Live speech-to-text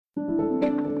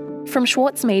From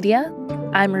Schwartz Media,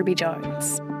 I'm Ruby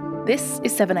Jones. This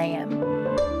is 7am.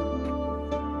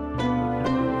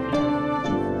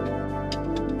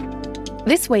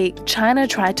 This week, China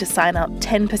tried to sign up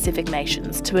 10 Pacific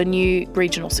nations to a new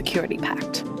regional security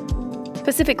pact.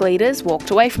 Pacific leaders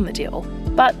walked away from the deal,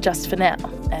 but just for now,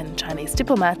 and Chinese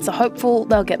diplomats are hopeful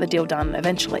they'll get the deal done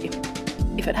eventually.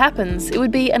 If it happens, it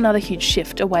would be another huge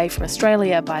shift away from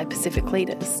Australia by Pacific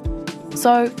leaders.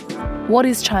 So, what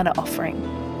is China offering?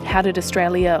 How did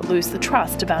Australia lose the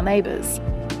trust of our neighbours?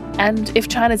 And if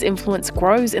China's influence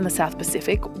grows in the South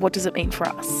Pacific, what does it mean for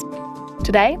us?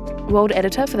 Today, world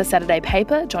editor for the Saturday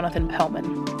paper, Jonathan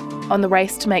Pearlman, on the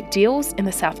race to make deals in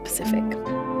the South Pacific.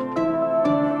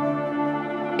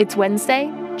 It's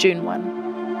Wednesday, June 1.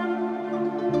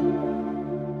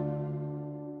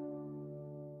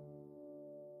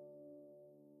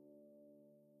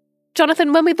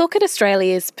 Jonathan, when we look at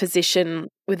Australia's position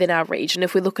within our region,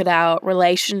 if we look at our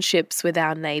relationships with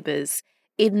our neighbours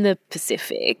in the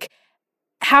Pacific,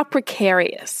 how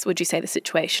precarious would you say the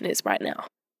situation is right now?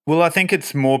 Well, I think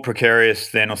it's more precarious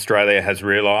than Australia has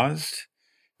realised.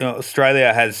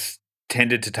 Australia has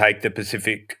tended to take the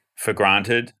Pacific for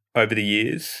granted over the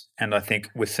years, and I think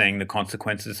we're seeing the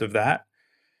consequences of that.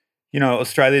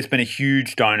 Australia's been a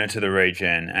huge donor to the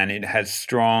region, and it has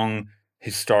strong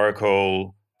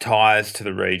historical ties to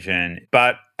the region.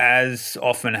 But as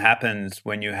often happens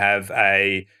when you have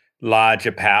a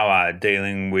larger power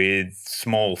dealing with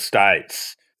small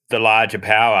states, the larger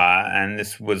power, and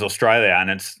this was Australia, and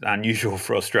it's unusual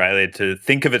for Australia to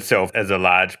think of itself as a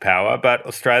large power, but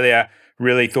Australia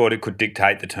really thought it could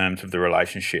dictate the terms of the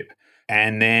relationship.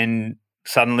 And then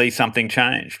suddenly something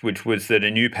changed, which was that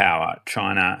a new power,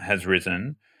 China, has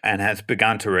risen and has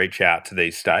begun to reach out to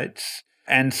these states.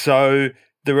 And so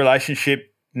the relationship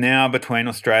now between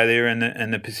Australia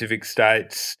and the Pacific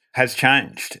states has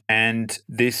changed. And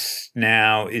this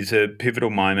now is a pivotal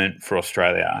moment for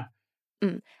Australia.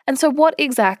 And so what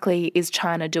exactly is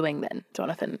China doing then,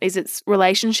 Jonathan? Is its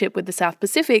relationship with the South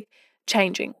Pacific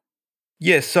changing?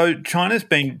 Yes, so China's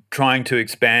been trying to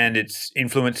expand its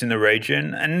influence in the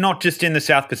region, and not just in the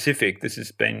South Pacific. This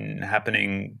has been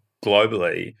happening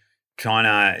globally.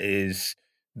 China is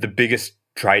the biggest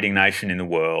trading nation in the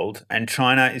world, and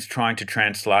China is trying to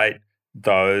translate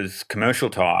those commercial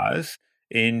ties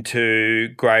into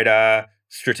greater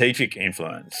strategic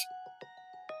influence.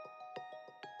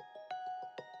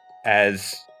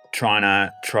 As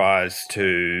China tries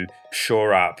to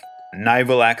shore up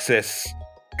naval access,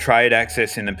 trade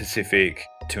access in the Pacific,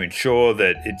 to ensure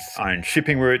that its own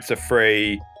shipping routes are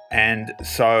free, and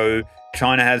so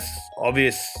China has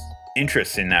obvious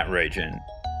interests in that region.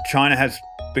 China has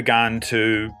begun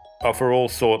to offer all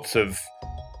sorts of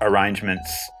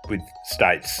arrangements with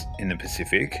states in the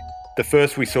Pacific. The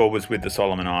first we saw was with the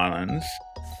Solomon Islands.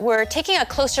 We're taking a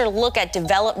closer look at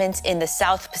developments in the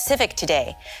South Pacific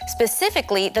today,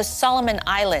 specifically the Solomon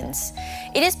Islands.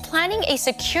 It is planning a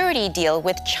security deal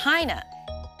with China,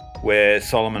 where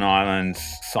Solomon Islands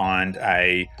signed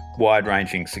a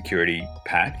wide-ranging security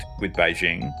pact with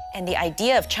Beijing. And the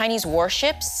idea of Chinese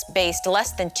warships based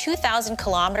less than 2,000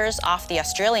 kilometers off the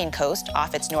Australian coast,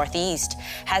 off its northeast,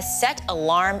 has set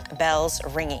alarm bells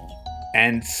ringing.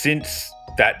 And since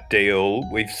that deal,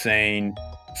 we've seen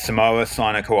Samoa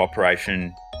sign a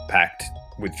cooperation pact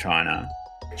with China.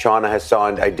 China has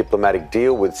signed a diplomatic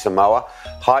deal with Samoa,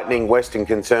 heightening Western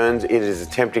concerns. It is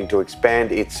attempting to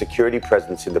expand its security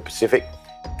presence in the Pacific.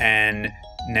 And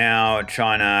now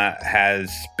China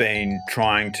has been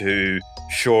trying to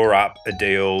shore up a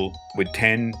deal with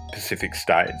 10 Pacific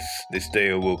states. This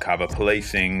deal will cover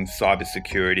policing,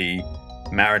 cybersecurity,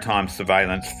 maritime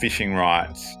surveillance, fishing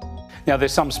rights. Now,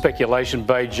 there's some speculation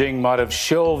Beijing might have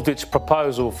shelved its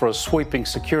proposal for a sweeping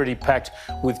security pact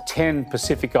with 10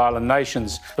 Pacific Island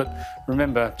nations. But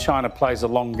remember, China plays a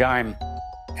long game.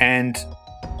 And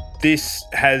this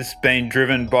has been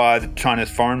driven by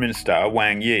China's Foreign Minister,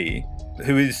 Wang Yi,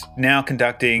 who is now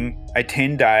conducting a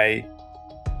 10-day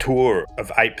tour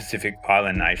of 8 Pacific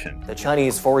Island nations. The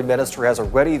Chinese foreign minister has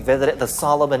already visited the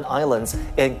Solomon Islands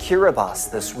and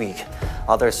Kiribati this week.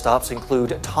 Other stops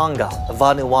include Tonga,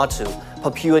 Vanuatu,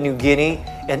 Papua New Guinea,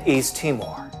 and East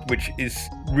Timor. Which is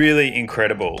really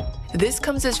incredible. This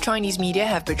comes as Chinese media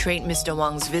have portrayed Mr.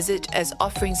 Wang's visit as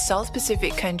offering South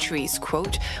Pacific countries,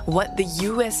 quote, what the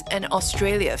US and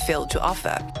Australia failed to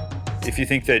offer. If you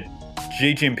think that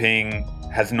Xi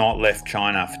Jinping has not left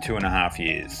China for 2.5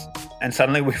 years, and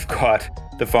suddenly we've got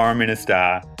the foreign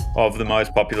minister of the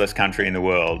most populous country in the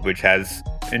world, which has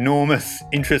enormous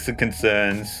interests and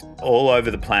concerns all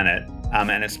over the planet,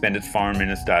 and it's sent its foreign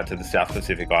minister to the South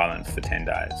Pacific Islands for 10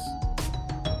 days.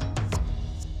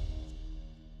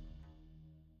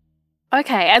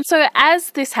 Okay, and so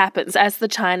as this happens, as the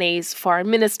Chinese Foreign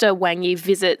Minister Wang Yi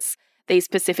visits these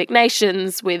Pacific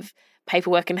nations with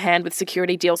paperwork in hand, with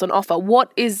security deals on offer,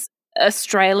 what is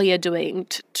Australia doing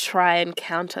to try and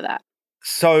counter that?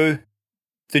 So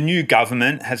the new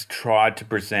government has tried to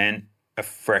present a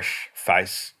fresh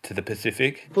face to the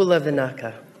Pacific. Bula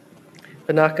Vinaka,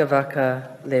 Vinaka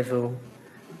Vaka Levu.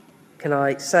 Can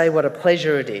I say what a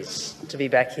pleasure it is to be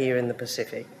back here in the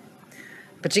Pacific,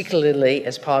 particularly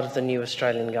as part of the new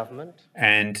Australian government?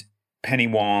 And Penny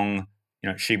Wong,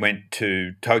 she went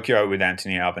to Tokyo with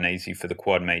Anthony Albanese for the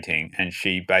Quad meeting, and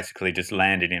she basically just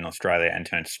landed in Australia and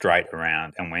turned straight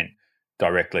around and went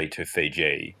directly to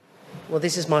Fiji. Well,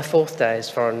 this is my 4th day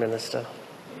as Foreign Minister.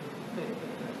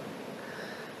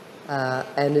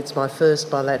 And it's my first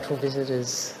bilateral visit,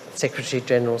 as Secretary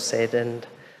General said. And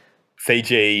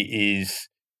Fiji is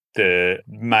the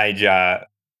major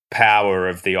power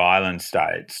of the island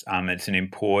states. It's an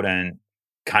important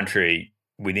country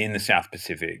within the South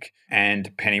Pacific,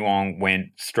 and Penny Wong went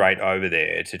straight over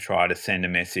there to try to send a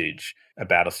message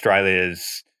about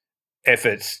Australia's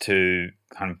efforts to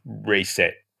kind of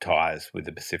reset ties with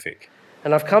the Pacific.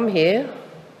 And I've come here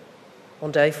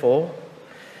on day 4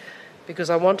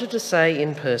 because I wanted to say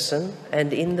in person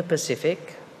and in the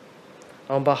Pacific,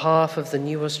 on behalf of the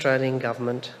new Australian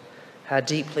government, how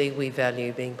deeply we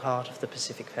value being part of the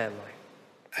Pacific family.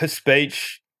 Her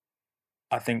speech,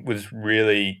 I think, was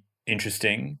really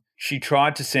interesting. She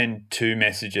tried to send 2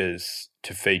 messages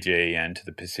to Fiji and to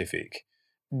the Pacific.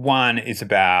 One is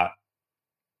about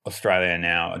Australia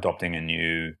now adopting a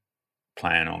new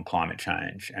plan on climate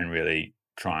change and really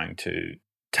trying to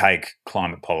take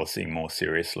climate policy more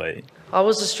seriously. I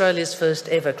was Australia's first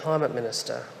ever climate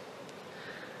minister,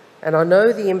 and I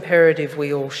know the imperative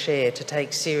we all share to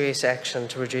take serious action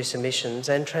to reduce emissions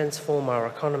and transform our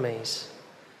economies.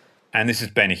 And this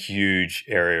has been a huge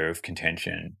area of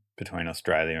contention between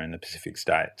Australia and the Pacific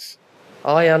states.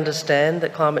 I understand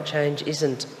that climate change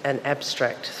isn't an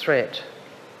abstract threat.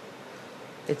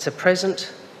 It's a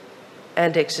present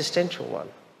and existential one.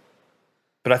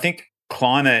 But I think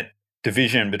climate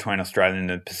division between Australia and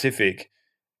the Pacific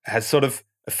has sort of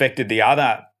affected the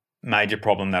other major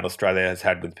problem that Australia has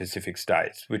had with Pacific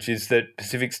states, which is that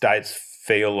Pacific states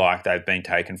feel like they've been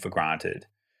taken for granted.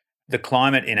 The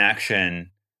climate inaction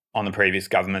on the previous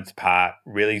government's part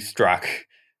really struck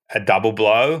a double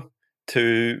blow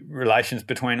to relations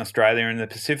between Australia and the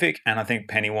Pacific, and I think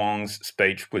Penny Wong's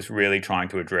speech was really trying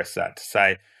to address that, to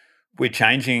say we're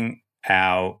changing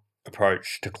our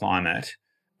approach to climate,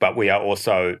 but we are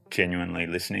also genuinely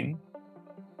listening.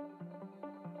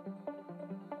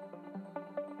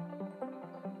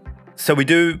 So we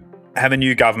do have a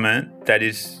new government that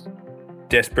is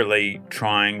desperately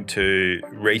trying to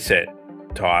reset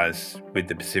ties with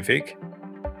the Pacific,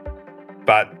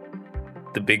 but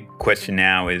the big question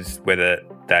now is whether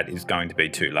that is going to be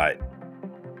too late.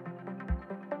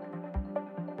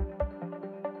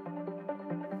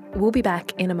 We'll be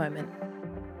back in a moment.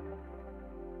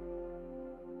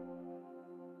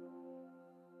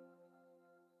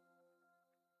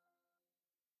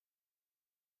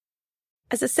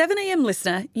 As a 7am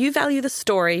listener, you value the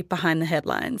story behind the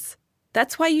headlines.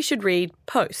 That's why you should read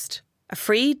Post, a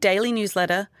free daily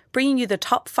newsletter bringing you the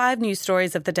top 5 news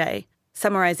stories of the day,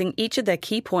 summarising each of their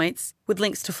key points with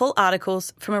links to full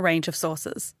articles from a range of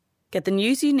sources. Get the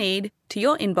news you need to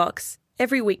your inbox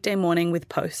every weekday morning with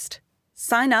Post.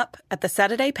 Sign up at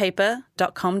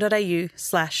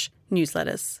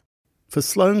thesaturdaypaper.com.au/newsletters. For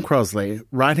Sloane Crosley,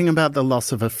 writing about the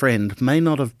loss of a friend may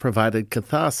not have provided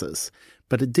catharsis,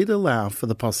 but it did allow for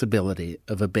the possibility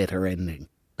of a better ending.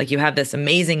 Like, you have this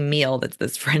amazing meal that's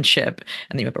this friendship,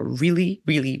 and then you have a really,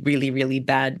 really, really, really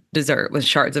bad dessert with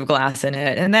shards of glass in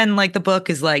it. And then, like, the book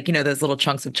is like, those little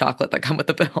chunks of chocolate that come with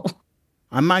the bill.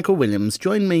 I'm Michael Williams.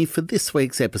 Join me for this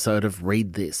week's episode of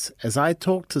Read This as I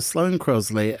talk to Sloane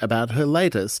Crosley about her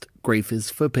latest, Grief is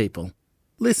for People.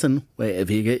 Listen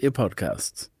wherever you get your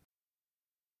podcasts.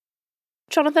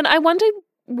 Jonathan, I wonder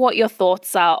what your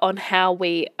thoughts are on how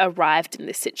we arrived in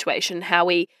this situation, how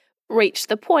we reached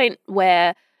the point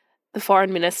where the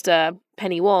Foreign Minister,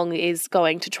 Penny Wong, is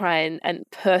going to try and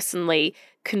personally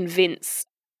convince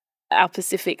our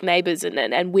Pacific neighbours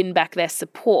and win back their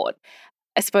support.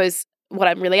 I suppose what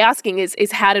I'm really asking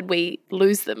is how did we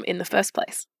lose them in the first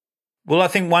place? Well, I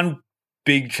think one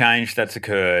big change that's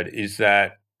occurred is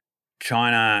that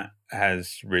China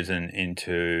has risen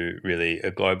into really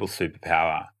a global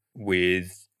superpower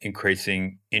with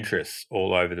increasing interests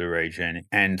all over the region.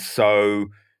 And so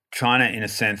China, in a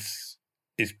sense,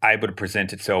 is able to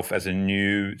present itself as a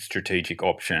new strategic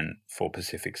option for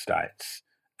Pacific states,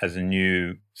 as a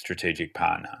new strategic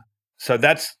partner. So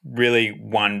that's really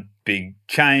one big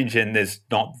change, and there's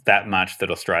not that much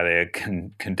that Australia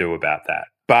can do about that.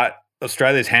 But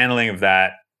Australia's handling of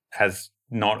that has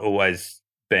not always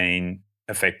been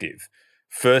effective.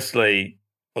 Firstly,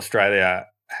 Australia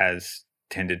has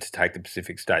tended to take the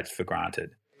Pacific states for granted.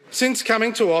 Since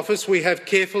coming to office, we have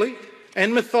carefully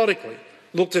and methodically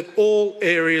looked at all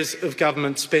areas of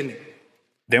government spending.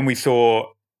 Then we saw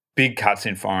big cuts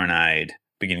in foreign aid,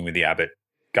 beginning with the Abbott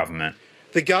government.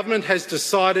 The government has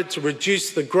decided to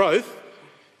reduce the growth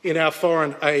in our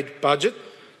foreign aid budget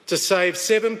to save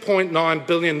 $7.9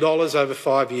 billion over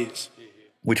 5 years.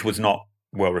 Which was not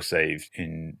well received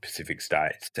in Pacific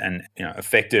states and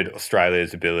affected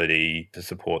Australia's ability to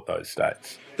support those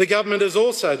states. The government has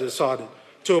also decided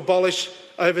to abolish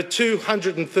over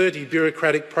 230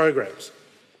 bureaucratic programs.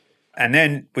 And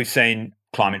then we've seen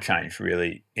climate change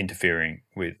really interfering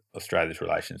with Australia's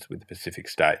relations with the Pacific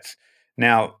states.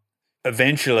 Now,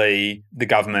 eventually, the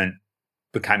government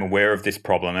became aware of this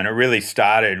problem, and it really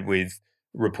started with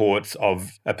reports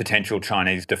of a potential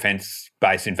Chinese defence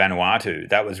base in Vanuatu.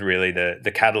 That was really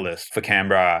the catalyst for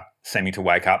Canberra seeming to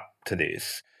wake up to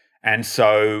this. And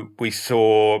so we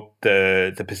saw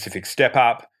the Pacific Step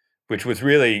Up, which was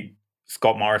really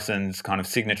Scott Morrison's kind of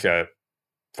signature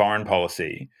foreign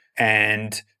policy.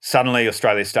 And suddenly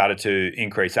Australia started to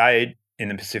increase aid in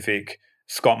the Pacific.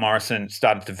 Scott Morrison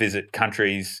started to visit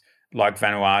countries like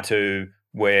Vanuatu,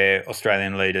 where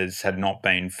Australian leaders had not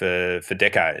been for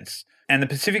decades. And the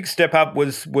Pacific Step Up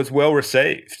was well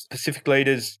received. Pacific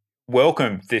leaders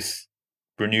welcomed this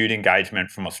renewed engagement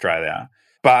from Australia.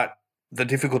 But the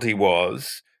difficulty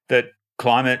was that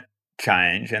climate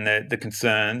change and the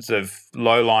concerns of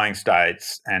low-lying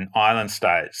states and island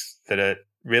states that are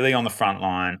really on the front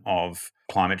line of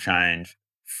climate change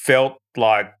felt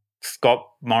like Scott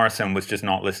Morrison was just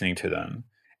not listening to them.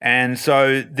 And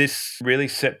so this really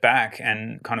set back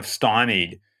and kind of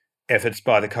stymied efforts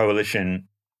by the coalition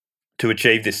to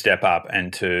achieve this step up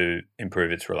and to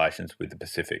improve its relations with the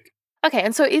Pacific. Okay,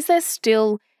 and so is there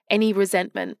still any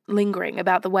resentment lingering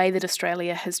about the way that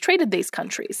Australia has treated these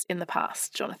countries in the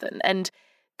past, Jonathan? And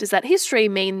does that history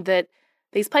mean that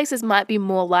these places might be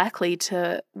more likely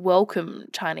to welcome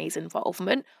Chinese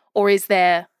involvement, or is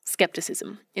there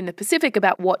scepticism in the Pacific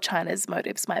about what China's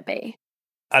motives might be?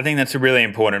 I think that's a really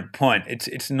important point.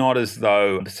 It's not as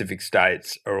though Pacific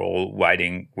states are all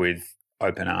waiting with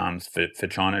open arms for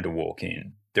China to walk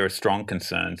in. There are strong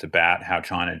concerns about how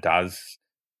China does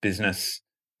business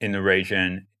in the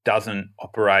region, doesn't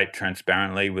operate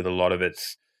transparently with a lot of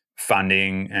its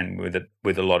funding and with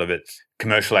a lot of its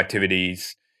commercial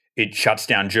activities. It shuts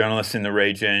down journalists in the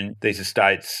region. These are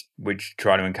states which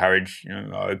try to encourage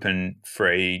open,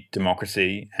 free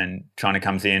democracy, and China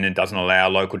comes in and doesn't allow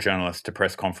local journalists to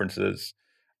press conferences.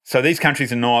 So these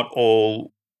countries are not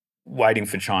all waiting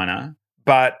for China,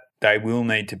 but they will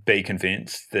need to be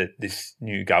convinced that this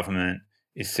new government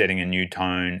is setting a new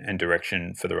tone and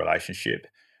direction for the relationship,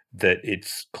 that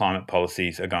its climate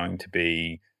policies are going to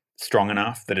be strong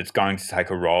enough, that it's going to take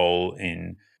a role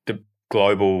in the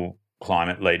global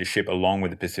climate leadership along with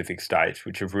the Pacific states,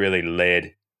 which have really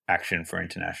led action for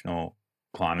international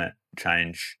climate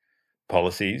change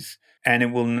policies. And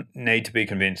it will need to be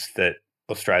convinced that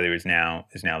Australia is now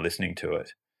listening to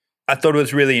it. I thought it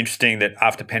was really interesting that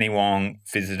after Penny Wong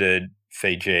visited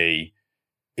Fiji,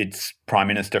 its Prime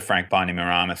Minister, Frank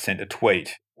Bainimarama, sent a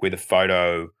tweet with a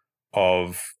photo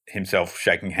of himself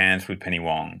shaking hands with Penny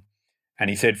Wong. And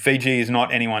he said, "Fiji is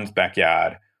not anyone's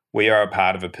backyard. We are a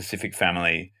part of a Pacific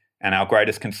family, and our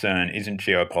greatest concern isn't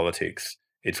geopolitics,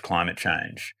 it's climate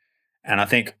change." And I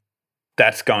think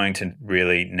that's going to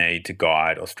really need to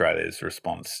guide Australia's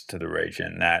response to the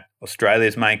region, that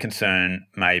Australia's main concern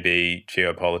may be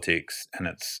geopolitics and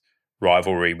its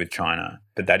rivalry with China,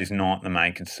 but that is not the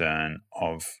main concern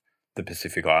of the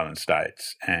Pacific Island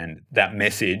states. And that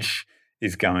message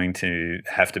is going to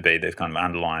have to be the kind of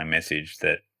underlying message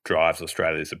that drives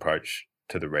Australia's approach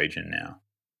to the region now.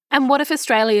 And what if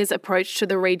Australia's approach to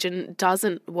the region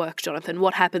doesn't work, Jonathan?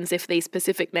 What happens if these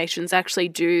Pacific nations actually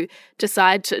do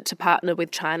decide to partner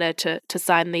with China to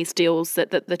sign these deals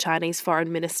that the Chinese foreign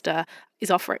minister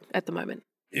is offering at the moment?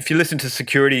 If you listen to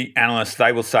security analysts,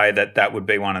 they will say that that would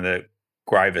be one of the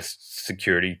gravest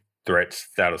security threats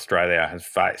that Australia has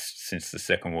faced since the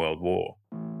Second World War.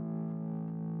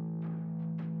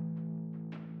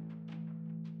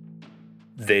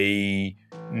 The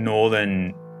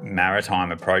northern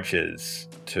maritime approaches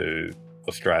to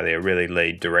Australia really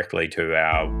lead directly to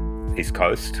our east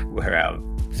coast, where our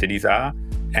cities are.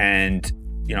 And,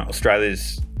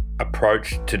 Australia's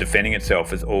approach to defending itself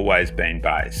has always been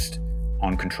based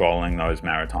on controlling those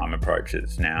maritime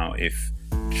approaches. Now, if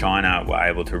China were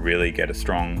able to really get a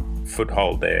strong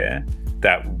foothold there,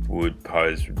 that would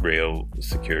pose real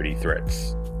security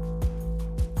threats.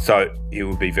 So it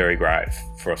would be very grave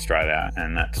for Australia,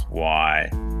 and that's why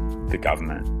the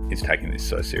government is taking this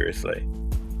so seriously.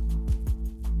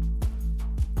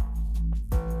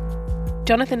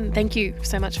 Jonathan, thank you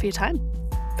so much for your time.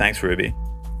 Thanks, Ruby.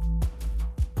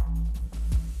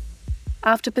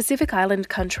 After Pacific Island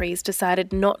countries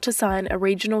decided not to sign a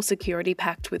regional security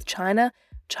pact with China,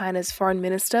 China's Foreign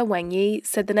Minister Wang Yi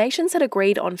said the nations had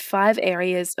agreed on 5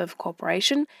 areas of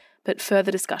cooperation, but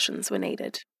further discussions were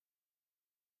needed.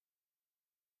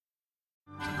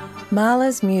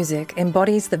 Mahler's music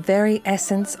embodies the very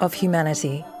essence of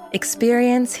humanity.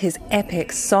 Experience his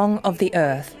epic Song of the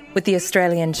Earth with the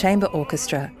Australian Chamber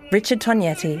Orchestra, Richard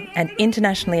Tognetti, and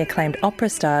internationally acclaimed opera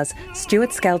stars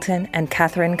Stuart Skelton and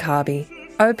Catherine Carby.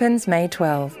 Opens May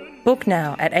 12. Book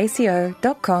now at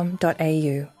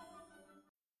aco.com.au.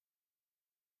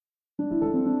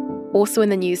 Also in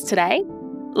the news today,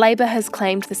 Labor has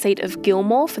claimed the seat of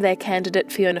Gilmore for their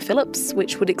candidate Fiona Phillips,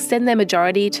 which would extend their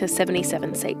majority to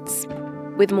 77 seats.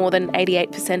 With more than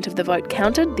 88% of the vote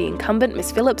counted, the incumbent,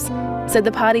 Ms Phillips, said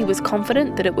the party was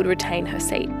confident that it would retain her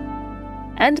seat.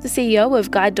 And the CEO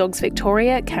of Guide Dogs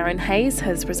Victoria, Karen Hayes,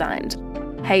 has resigned.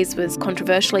 Hayes was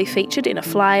controversially featured in a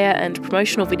flyer and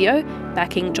promotional video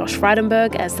backing Josh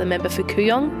Frydenberg as the member for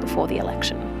Kooyong before the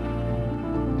election.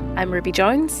 I'm Ruby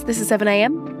Jones. This is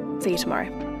 7am. See you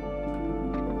tomorrow.